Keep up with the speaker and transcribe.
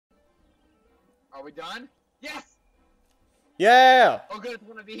Are we done? Yes! Yeah! Oh good, it's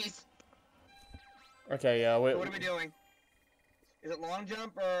one of these. Okay, yeah, So what are we doing? Is it long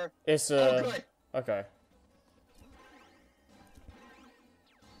jump or... It's, Oh good! Okay.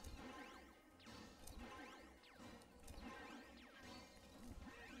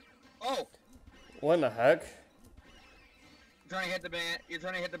 Oh! What in the heck? You're trying to hit the You're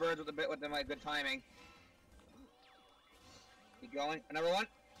trying to hit the birds with the good timing. Keep going. Another one.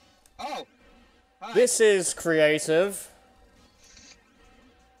 Oh! Hi. This is creative.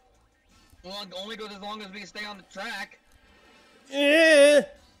 Well, it only goes as long as we stay on the track. Yeah.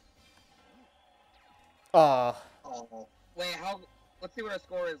 Ah. Oh. Wait, how... Let's see what our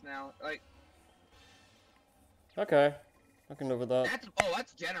score is now. Like... Okay. I can live with that.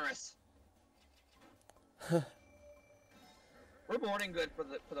 That's generous. We're boarding good for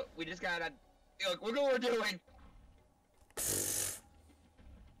the... We just gotta... Look what we're doing!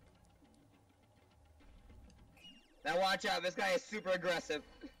 Now watch out, this guy is super aggressive.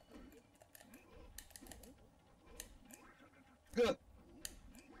 Good.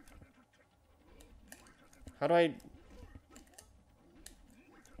 How do I...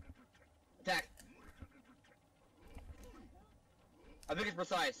 Attack. I think it's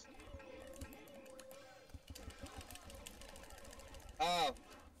precise. Oh.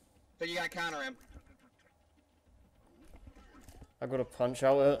 So you gotta counter him. I gotta punch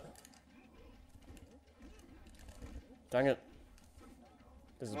out it. Dang it.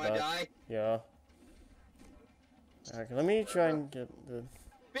 This is Wanna bad. die? Yeah. Okay, let me try and get the...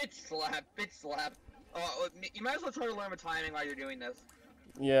 Bitch slap, bitch slap. Oh, you might as well try to learn the timing while you're doing this.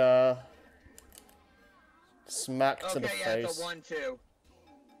 Yeah. Smack to the Okay, yeah, face. it's a 1-2.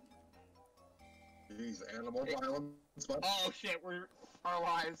 Jeez, animal violence. What? Oh shit, we're our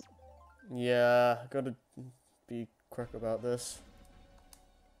lives. Yeah, gotta be quick about this.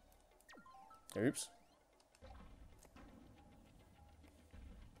 Oops.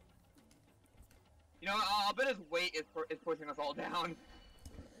 You know, I'll bet his weight is pushing us all down.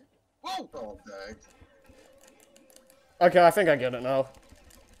 Whoa! Oh, dang. Okay, I think I get it now.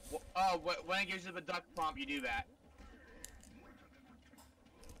 When it gives you the duck prompt, you do that.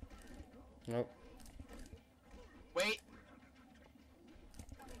 Nope. Wait.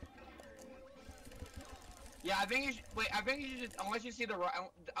 Yeah, I think you should, wait, I think you should just, unless you see the right,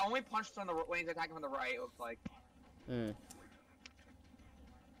 I only punched on the, when he's attacking from the right, it looks like. Hmm.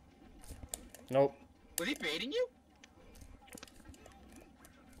 Nope. Was he baiting you?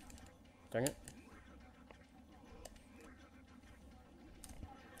 Dang it.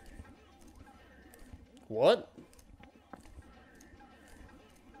 What?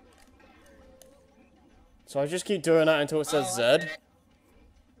 So I just keep doing that until it says Z?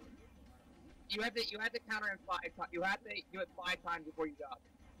 You have to counter him 5 times. You have to do it 5 times before you duck.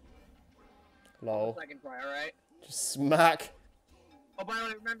 Lol. Second try, alright? Just smack. Oh, by the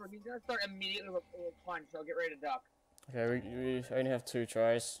way, remember, he's gonna start immediately with a punch, so get ready to duck. Okay, we only have 2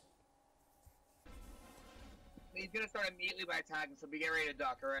 tries. He's gonna start immediately by attacking, so be get ready to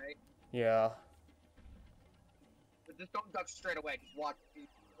duck, alright? Yeah. But just don't duck straight away, just watch.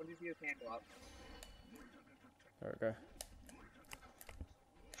 When you see his hand go up. There we go.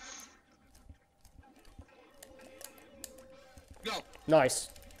 Go! Nice.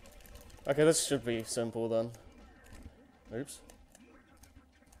 Okay, this should be simple then. Oops.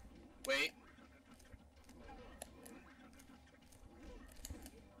 Wait.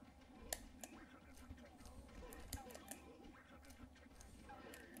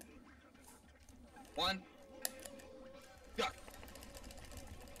 One. Duck.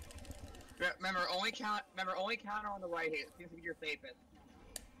 Remember, only counter on the right here. It seems to be your safest.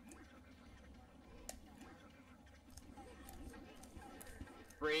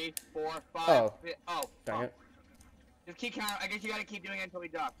 Three, 4, 5. Oh. Oh. Dang it. Just keep counting. I guess you gotta keep doing it until he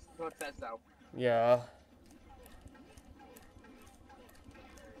ducks. So it says so. Yeah.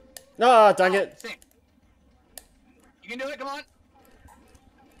 Ah, dang it. 6. You can do it. Come on.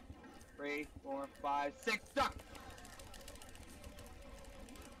 3, 4, 5, 6. Duck.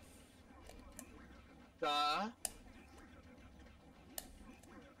 Duh.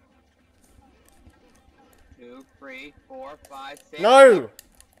 2, 3, 4, 5, 6. No!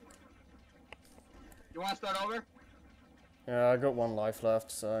 You want to start over? Yeah, I got 1 life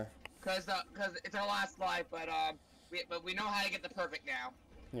left, so... Cause it's our last life, but we know how to get the perfect now.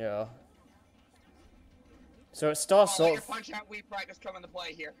 Yeah. So it starts Let off... your punch out we practice come into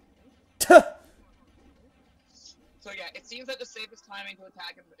play here. So yeah, it seems that the safest timing to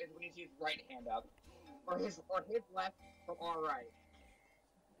attack him is when he sees his right hand up. Or his left from our right.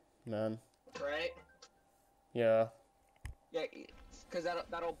 Man. Right? Yeah. Yeah, cause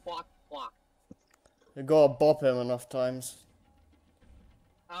that'll block. You gotta bop him enough times.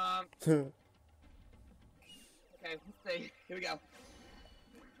 Okay, let's see. Here we go.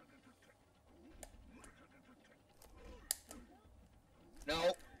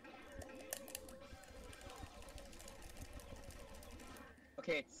 No.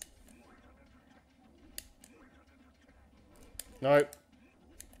 Okay, it's... Nope.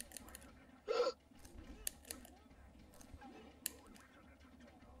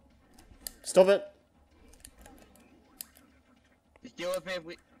 Stop it. Just deal with me if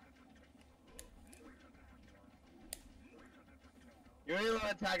we... You really want to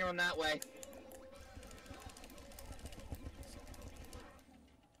attack him that way.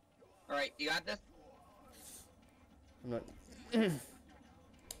 Alright, you got this? I'm not...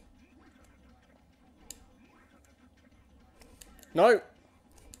 No!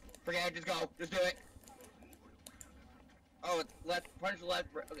 Forget it, just go. Just do it. Oh, it's left, punch left.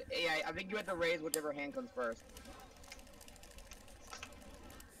 Okay, yeah, I think you have to raise whichever hand comes first.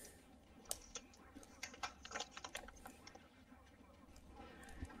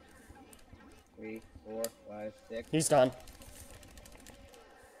 Three, 4, 5, 6. He's done.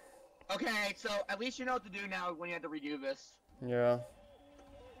 Okay, so at least you know what to do now when you have to redo this. Yeah.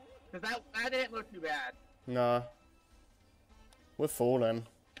 Cause that didn't look too bad. Nah. We're falling.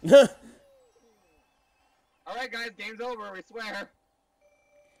 Alright guys, game's over, we swear.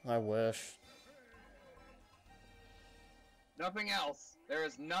 I wish. Nothing else. There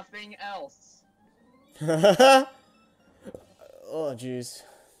is nothing else. Oh, jeez.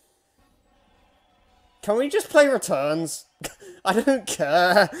 Can we just play returns? I don't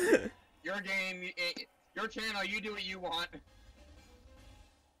care. Your game, your channel, you do what you want.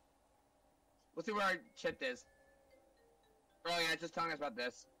 Let's see where our shit is. Oh yeah, just telling us about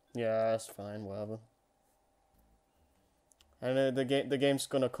this. Yeah, that's fine, whatever. And the game's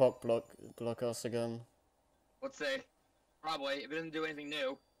gonna cock block us again. Let's see. Probably, if it doesn't do anything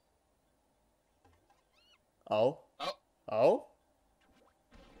new. Oh? Oh. Oh?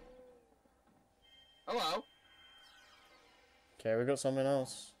 Hello. Okay, we got something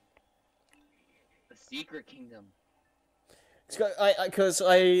else. The Secret Kingdom. Because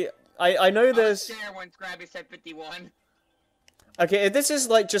I know there's... I was there when Scrappy said 51. Okay, if this is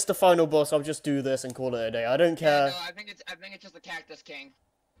like just the final boss, I'll just do this and call it a day. I don't care. Yeah, no, I think it's just the Cactus King.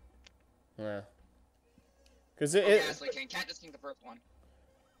 Yeah. Because Ghastly King. Cactus King's the first one.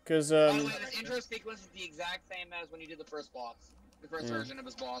 Because By the way, this intro sequence is the exact same as when you did the first boss. The first version of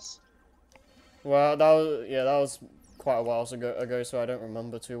his boss. Well, that was quite a while ago, so I don't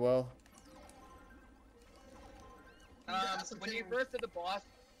remember too well. When you first did the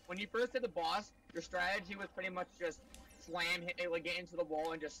boss, your strategy was pretty much just slam him, like get into the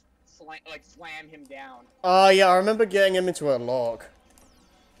wall and just slam him down. Yeah, I remember getting him into a lock.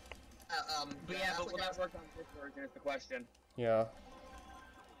 But yeah, but will that work on this version is the question. Yeah.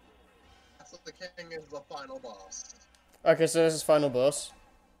 So the king is the final boss. Okay, so this is final boss.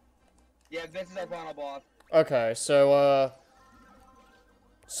 Yeah, this is our final boss. Okay, so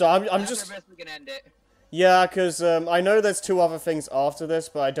I'm just... After this, we can end it. Yeah, because I know there's 2 other things after this,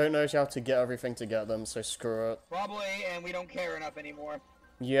 but I don't know how to get everything to get them, so screw it. Probably, and we don't care enough anymore.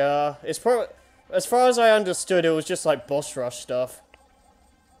 Yeah, it's probably... As far as I understood, it was just like boss rush stuff.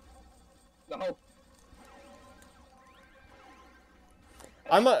 No.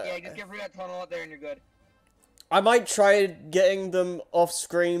 Yeah, just get through that tunnel up there and you're good. I might try getting them off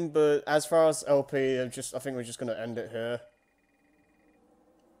screen, but as far as LP, I think we're just gonna end it here.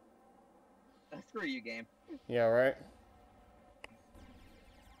 Screw you, game. Yeah, right?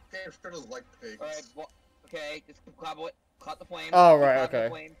 Game sure does like pigs. Alright, okay, just clap the flame. Oh, right,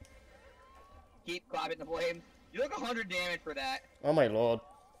 okay. Keep clapping the flame. You took 100 damage for that. Oh my lord.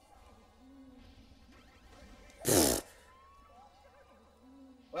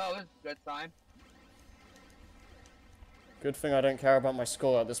 Well, this is a good sign. Good thing I don't care about my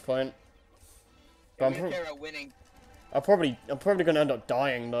score at this point. But We don't care about winning. I'm probably gonna end up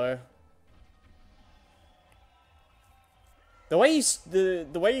dying though. The way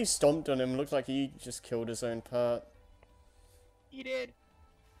he stomped on him looked like he just killed his own pet. He did.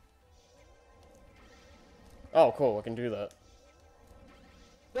 Oh, cool! I can do that.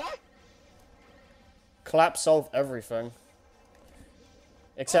 What? Clap solve everything.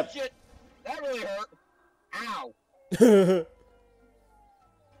 Except. Oh, shit. That really hurt. Ow.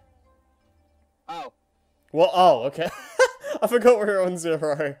 Oh. Well, oh, okay. I forgot we were on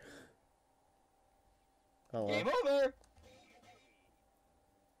 0. Oh, well. Game over.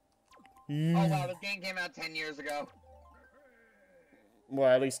 Oh wow, this game came out 10 years ago. Well,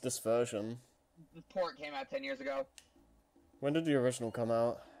 at least this version. This port came out 10 years ago. When did the original come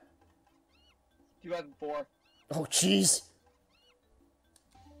out? 2004. Oh, jeez.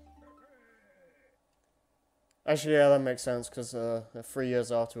 Actually, yeah, that makes sense, because 3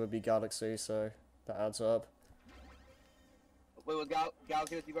 years after would be Galaxy, so that adds up. Wait, was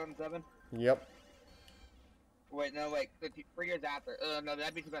Galaxy was 2007? Yep. Wait, no, wait. 3 years after. No,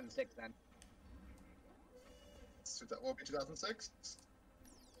 that'd be 2006 then. That will be 2006?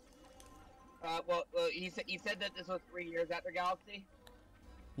 Well, he said that this was 3 years after Galaxy.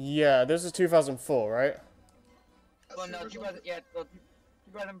 Yeah, this is 2004, right? Well, no,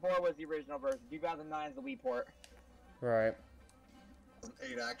 2004 was the original version. 2009 is the Wii port. Right.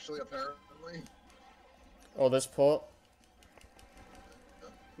 2008, actually, apparently. Oh, this port?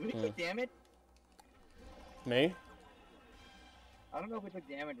 Did we take damage? Me? I don't know if we took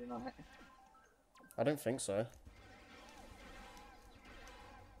damage or not. I don't think so.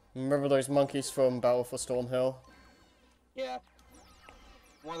 Remember those monkeys from Battle for Stormhill? Yeah.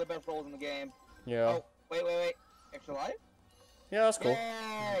 One of the best rolls in the game. Yeah. Oh, wait. Extra life? Yeah, that's cool.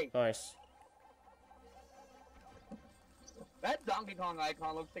 Yay! Nice. That Donkey Kong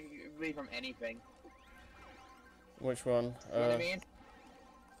icon looks like it could be from anything. Which one? You know what I mean?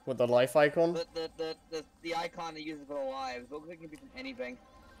 With the life icon? The icon that uses for the lives. It looks like it could be from anything.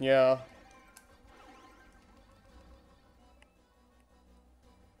 Yeah.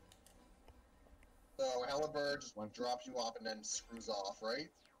 So, Halibur just drops you off and then screws off, right?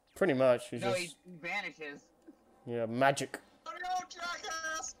 Pretty much. He No, just... he vanishes. Yeah, magic. Oh no,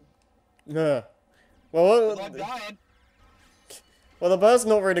 jackass! Yeah. Well, Well, I'm dying. well, the bird's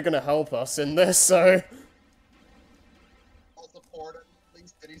not really gonna help us in this, so... I'll support it. At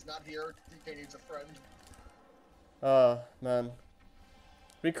least Diddy's not here. DK needs a friend. Man.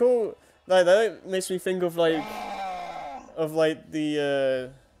 Be cool. Like, that makes me think of, like...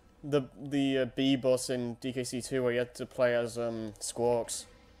 the B boss in DKC2 where you had to play as, Squawks.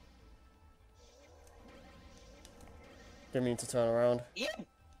 Didn't mean to turn around. Yeah.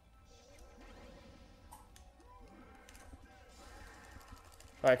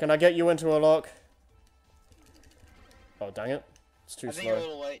 Alright, can I get you into a lock? Oh, dang it. It's too I think you're a slow.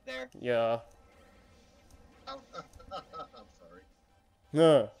 little late there. Yeah. I'm sorry.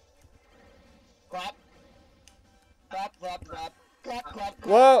 No. Clap. Clap, clap, clap. Clap, clap, clap.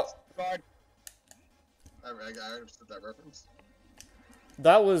 Whoa! Guard. I understood that reference.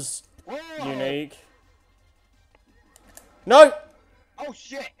 That was Whoa! unique. No! Oh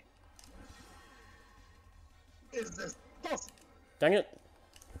shit! Is this? Dang it.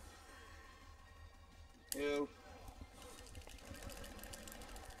 Ew.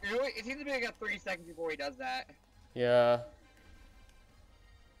 You know, it seems to be like 30 seconds before he does that. Yeah.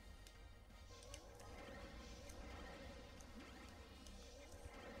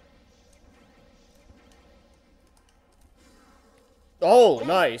 Oh,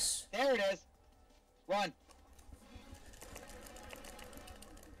 nice. There it is. Run.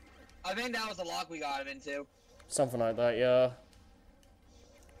 I think that was the lock we got him into. Something like that, yeah.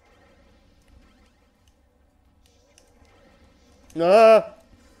 No.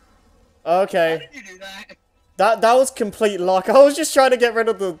 How Okay. did you do that? That was complete luck. I was just trying to get rid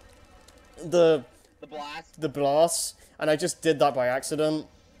of the The blast. blast, and I just did that by accident.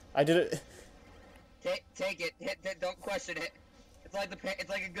 I did it. Take it. Hit. Don't question it. It's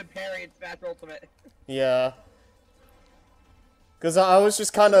like a good parry in Smash Ultimate. Yeah. Cause I was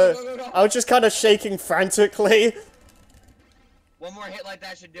just kind of, No. I was just kind of shaking frantically. One more hit like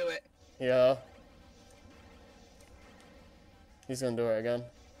that should do it. Yeah. He's gonna do it again.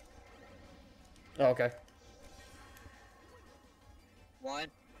 Oh, okay. 1,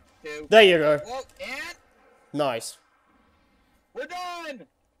 2. There you go. Whoa, and Nice. we're done.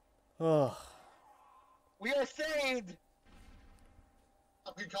 Oh. We are saved.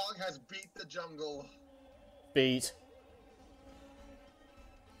 Donkey Kong has beat the jungle. Beat.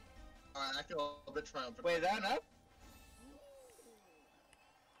 Alright, I feel a bit triumphant. Wait, is that enough?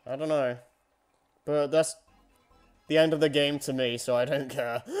 I don't know. But that's the end of the game to me, so I don't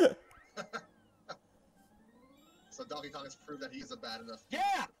care. So Donkey Kong has proved that he is a bad enough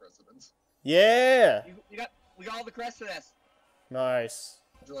Yeah! president. Yeah! We got all the crest for this. Nice.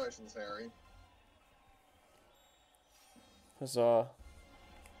 Congratulations, Harry. Huzzah.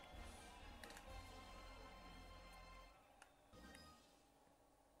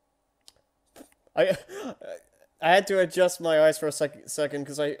 I had to adjust my eyes for a second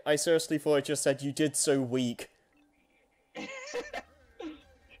because I seriously thought it just said you did so weak.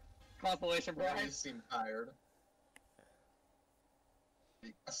 Consolation You prize. seem tired.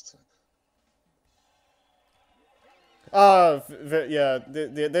 Yes. Yeah,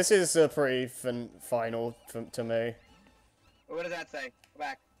 this is a pretty final to me. What does that say? Go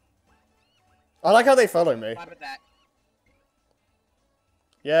back. I like how they follow me. Clap at that.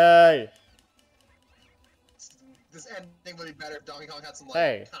 Yay! This ending would be better if Donkey Kong had some, like,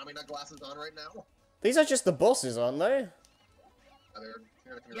 Hey. Kamina glasses on right now. These are just the bosses, aren't they?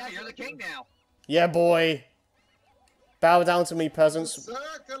 Yeah, you're the king now. Yeah, boy. Bow down to me, peasants.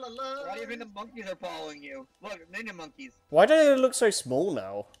 Circle of life. Not even the monkeys are following you. Look, ninja monkeys. Why do they look so small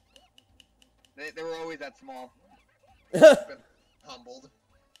now? They were always that small. Been humbled.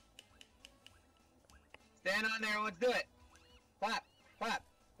 Stand on there, let's do it. Clap, clap,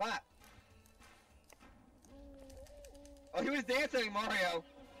 clap. Oh, he was dancing, Mario.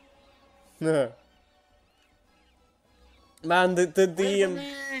 Man, Wait for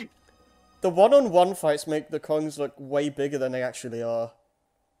me! the one-on-one fights make the Kongs look way bigger than they actually are.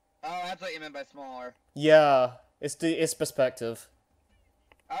 Oh, that's what you meant by smaller. Yeah, it's perspective.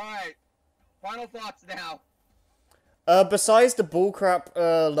 Alright. Final thoughts now. Besides the bullcrap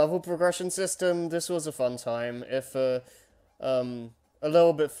level progression system, this was a fun time. If a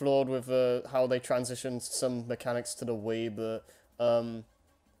little bit flawed with how they transitioned some mechanics to the Wii, but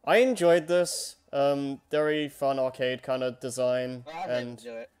I enjoyed this. Very fun arcade kind of design. Oh, I and didn't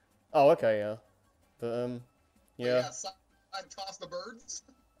do it. oh, okay, yeah, but yeah. I toss the birds.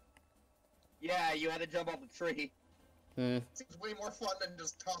 Yeah, you had to jump off the tree. Seems way more fun than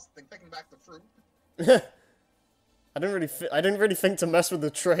just picking back the fruit. I didn't really think to mess with the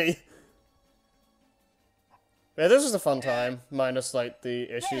tree. Yeah, this was a fun time, minus like the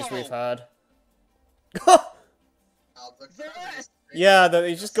issues we've had. Yeah,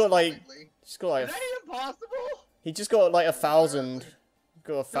 he just got like, Is that even possible? he just got like 1,000.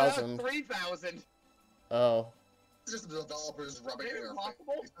 Got 1,000. 3,000. Oh. It's just the developers rubbing Is it it in our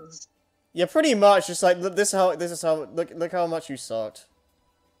possible? faces. Yeah, pretty much. Just like this is how look how much you sucked.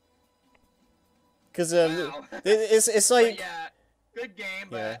 Cause Wow. it's But like yeah, good game,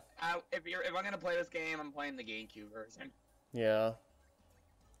 Yeah. but if I'm gonna play this game, I'm playing the GameCube version. yeah.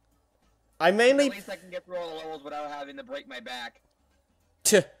 I At mainly least I can get through all the levels without having to break my back.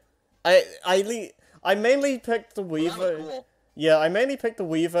 I mainly picked the Wii Well, that was version. cool. Yeah, I mainly picked the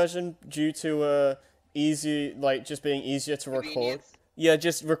Wii version due to easy just being easier to record. Convenience. Yeah,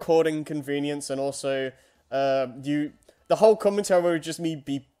 just recording convenience, and also the whole commentary would just me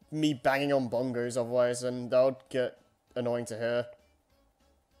banging on bongos otherwise, and that would get annoying to hear.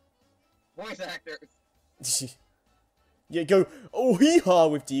 Voice actors. Yeah, go oh hee-haw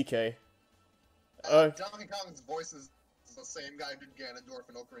with DK. Donkey Kong's voice is the same guy who did Ganondorf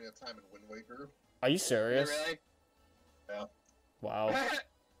and Ocarina of Time and Wind Waker. Are you Yeah, serious? really? Yeah. Wow.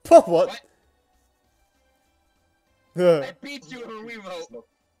 What? What? I beat you with a Wiimote.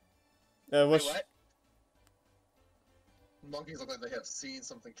 Wait, What's... what? Monkeys look like they have seen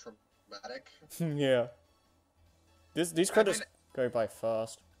something traumatic. yeah. These credits go by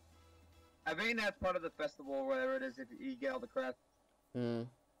fast. I think that's part of the festival or whatever it is if you get all the crap.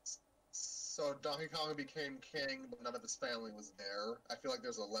 So Donkey Kong became king, but none of his family was there. I feel like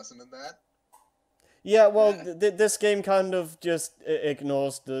there's a lesson in that. Yeah, well, this game kind of just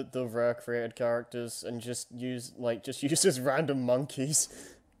ignores the rare created characters and just uses random monkeys.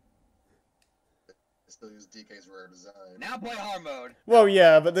 They still use DK's rare design. Now play hard mode. Well,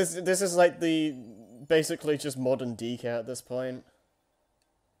 yeah, but this is like the basically just modern DK at this point.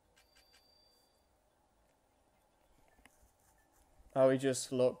 Oh, we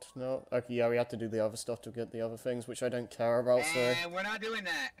just looked. No, okay, yeah, we have to do the other stuff to get the other things, which I don't care about. So And we're not doing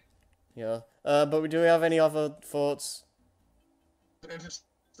that. yeah. But do we have any other thoughts?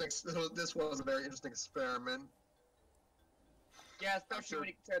 This was a very interesting experiment. Yeah, especially when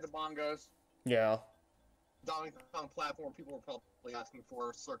you compare the bongos. Yeah. Donkey Kong platform people were probably asking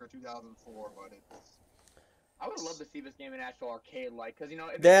for circa 2004, but it's... I would love to see this game in actual arcade-like, because, you know,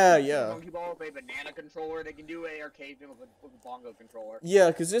 if Yeah, they yeah. Monkey Ball with a banana controller, they can do a arcade thing with a bongo controller. Yeah,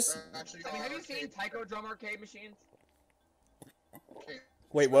 because this... Actually, I mean, have you seen Taiko Drum arcade machines?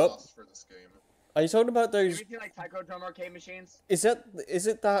 Wait, what? For this game. Are you talking about Have those... you seen, like, Taiko Drum arcade machines? Is it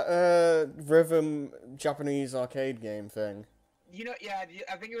that rhythm Japanese arcade game thing? You know, yeah,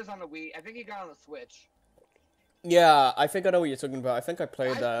 I think it was on the Wii. I think it got on the Switch. Yeah, I think I know what you're talking about. I think I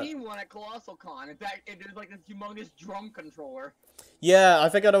played I've that. seen one at Colossal Con. In fact, there's like this humongous drum controller. Yeah, I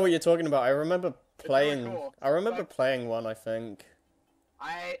think I know what you're talking about. I remember playing. really cool. I remember But- playing one. I think.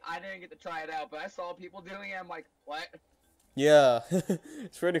 I didn't get to try it out, but I saw people doing it. I'm like, what? Yeah,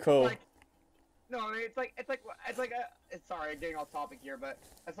 it's pretty cool. Like, no, it's like sorry, getting off topic here, but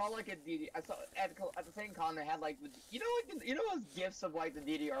I saw like I saw at the same con they had like those gifs of like the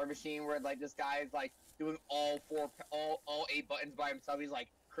DDR machine where like this guy is like doing all 8 buttons by himself. He's like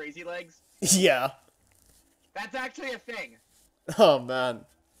crazy legs. Yeah. That's actually a thing. Oh man.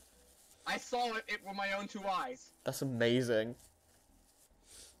 I saw it with my own 2 eyes. That's amazing.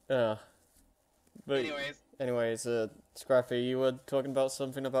 Yeah. But anyways, Scrappy, you were talking about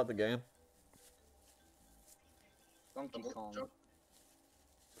something about the game. Donkey Kong.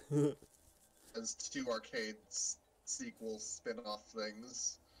 As 2 arcade sequel spin-off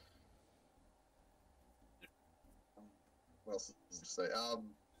things. What else did you say?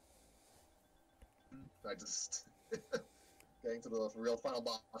 I just getting to the real final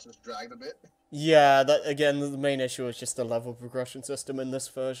boss just dragged a bit. Yeah, that again, the main issue is just the level progression system in this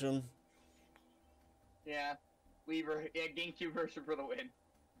version. Yeah, GameCube version for the win.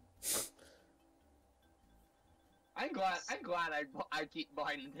 I'm glad I keep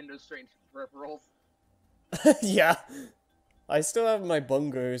buying Nintendo strange peripherals. Yeah. I still have my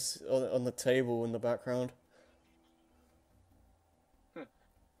bongos on the table in the background.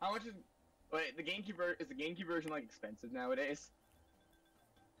 How much is... Wait, is the GameCube version, like, expensive nowadays?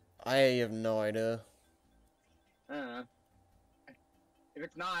 I have no idea. I don't know. If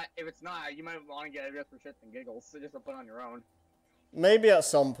it's not, you might want to get it just for shits and giggles, so just to put on your own. Maybe at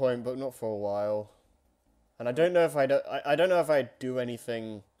some point, but not for a while. And I don't know if I don't know if I'd do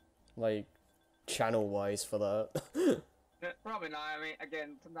anything, like, channel-wise for that. Probably not. I mean,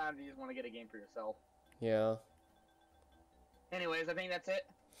 again, sometimes you just want to get a game for yourself. Yeah. Anyways, I think that's it.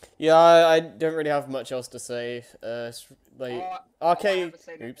 Yeah, I don't really have much else to say. Like, arcade...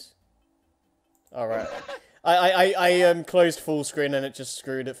 Oops. Alright. I closed full screen and it just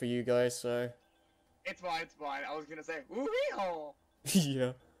screwed it for you guys, so... It's fine. I was gonna say, ooh-hee-ho!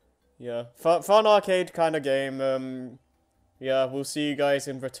 Yeah. Yeah. Fun arcade kind of game. Yeah, we'll see you guys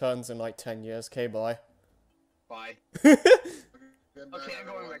in returns in like 10 years. Okay, bye. Bye. Good night, Okay, I'm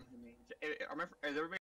going everyone. back to me. Is everybody